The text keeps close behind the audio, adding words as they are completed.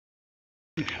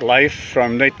Live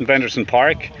from Nathan Benderson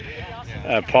Park.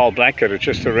 Paul Blackett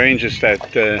just arranges that,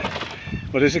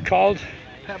 what is it called?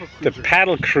 The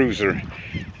paddle cruiser.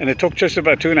 And it took just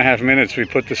about 2.5 minutes. We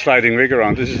put the sliding rigger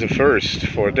on. This is the first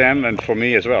for them and for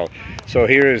me as well. So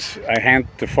here is, I hand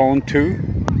the phone to,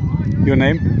 your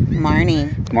name?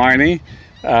 Marnie. Marnie.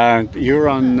 You're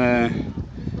on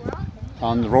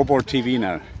Rowboard TV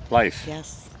now, live.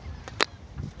 Yes.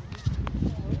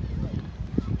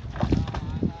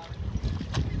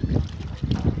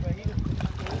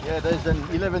 Yeah, there's an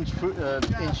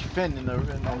 11-inch fin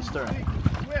on the stern.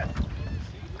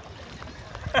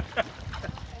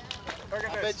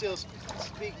 I bet you'll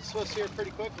switch here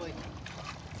pretty quickly.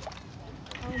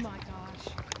 Oh my gosh,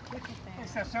 look at that.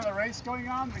 Is there still a race going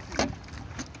on?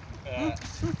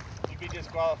 You'd be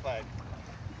disqualified.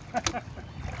 Bet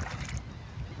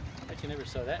you never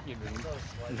saw that in your dream.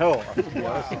 No,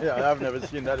 yeah, I've never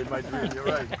seen that in my dream, you're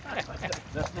right.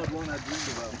 That's not one I dreamed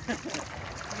about.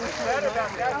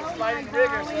 Oh my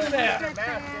God, look at that.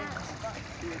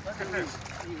 Look at this.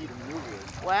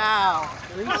 Wow.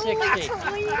 360. Oh,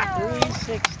 Toledo.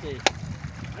 360.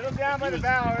 Little down by the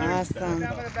bow. Awesome.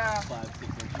 Down by the bow. 5-6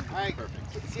 inches. Alright,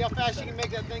 see how fast you can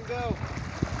make that thing go.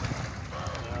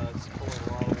 It's pulling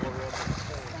a lot of water up in the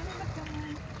stern.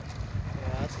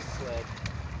 Yeah, that's a sled.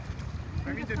 I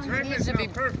mean, the It trim needs is to not be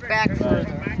perfect. back but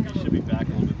further. It should be back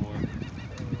a little bit more.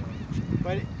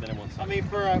 But Then it won't I mean,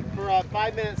 for a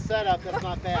 5-minute setup, that's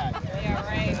not bad. Yeah,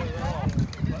 right.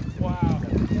 Wow.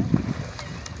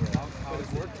 How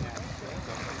it's working.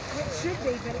 It should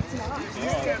be, but it's not. It's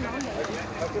just sitting on there.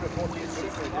 I could have pulled these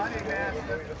 6 Body mass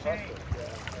doesn't change.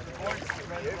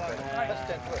 That's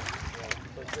 10 foot.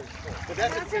 But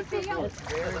that's a How's 10 it foot feel? board. It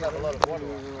doesn't have a lot of water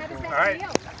on it. How does All that right.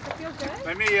 feel? Does it feel good?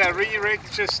 Let me re-rig,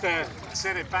 just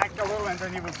set it back a little and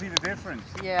then you will see the difference.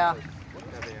 Yeah.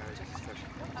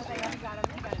 Oh, they already got it.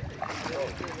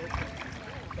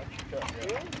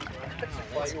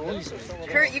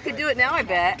 Kurt, you could do it now, I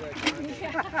bet.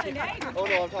 Oh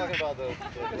no, I'm talking about the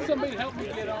Somebody help me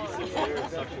get on.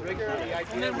 rigger. The And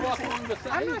idea then walk along the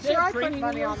side. I'm not sure I put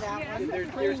money on that one.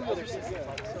 there's other systems.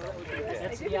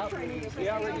 That's the outrigger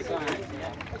design.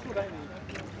 That's what I need.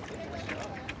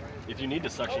 If you need to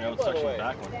suction, I would suction the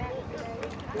back one.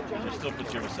 It still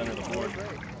puts you in the center of the board. Oh,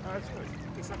 that's good.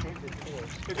 It's okay.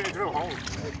 It will hold.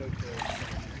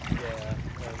 Yeah.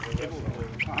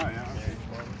 Oh, yeah, okay.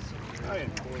 Oh, yeah.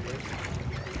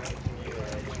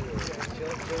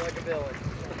 Feel like a villain.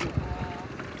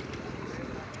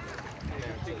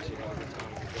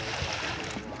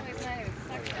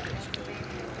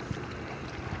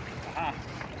 Aha.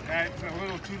 That's a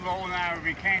little too low now.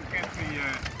 We can't get the...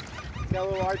 It's got a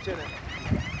little arch in it.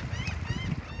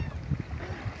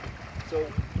 So,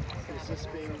 is this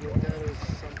being looked at as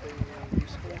something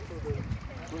useful for the...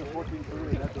 For the 14 footer,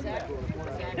 that's what Exactly.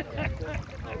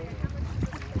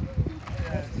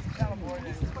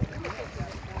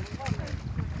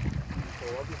 So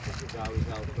obviously the guy was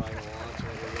out trying to launch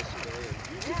earlier yesterday and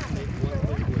he didn't make one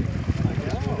big wave. I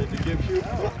just wanted to give you a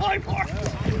high mark.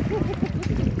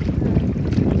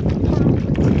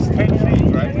 It's 10 feet,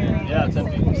 right? Yeah, 10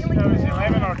 feet. No, it's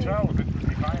 11 or 12. It would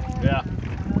be fine. Yeah.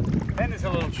 10 is a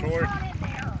little short.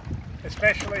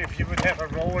 Especially if you would have a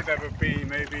rower that would be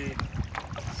maybe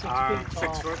 6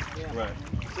 foot. Yeah. Right.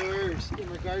 So in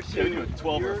regards to Yeah, we do a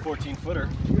 12 or a 14 footer.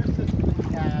 your system that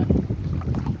you have,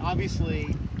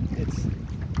 obviously it's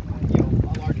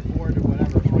a larger board or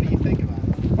whatever. What do you think about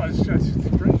it? Well, it's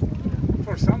great.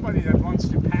 For somebody that wants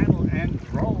to paddle and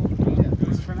row,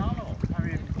 it's phenomenal. I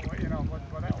mean,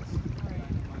 what else?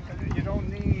 You don't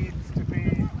need to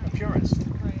be a purist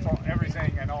for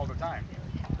everything and all the time.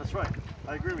 That's right.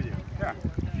 I agree with you. Yeah.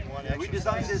 Yeah, we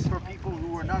designed this for people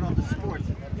who were not on the sport.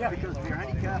 Yeah. Because they're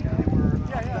handicapped, they were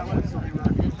unbalanced, so they were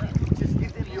just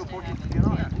give them the opportunity to get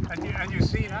on it. And you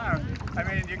see now, I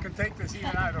mean, you can take this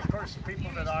even out. Of course,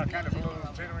 people that are kind of a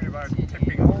little jittery about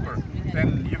tipping over,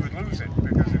 then you would lose it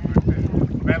because the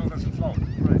metal doesn't float.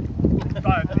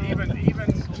 Right. But even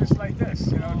just like this,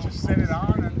 just set it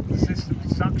on and the system,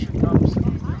 the suction cups,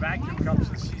 the vacuum cups,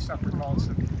 as Sea Sucker calls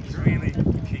them, is really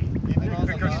key.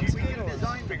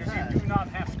 Because you do not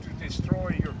have to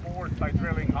destroy your board by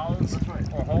drilling hulls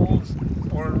or holes,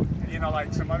 or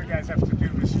like some other guys have to do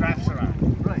with straps around.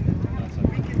 Right.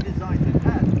 We can design the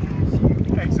pad.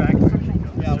 Exactly.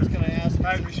 Yeah, I was going to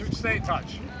ask. We should stay in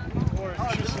touch. We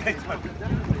should stay in touch.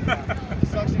 The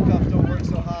suction cups don't work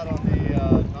so hot on the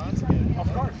non-skin.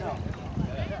 Of course.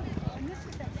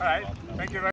 All right. Thank you very much.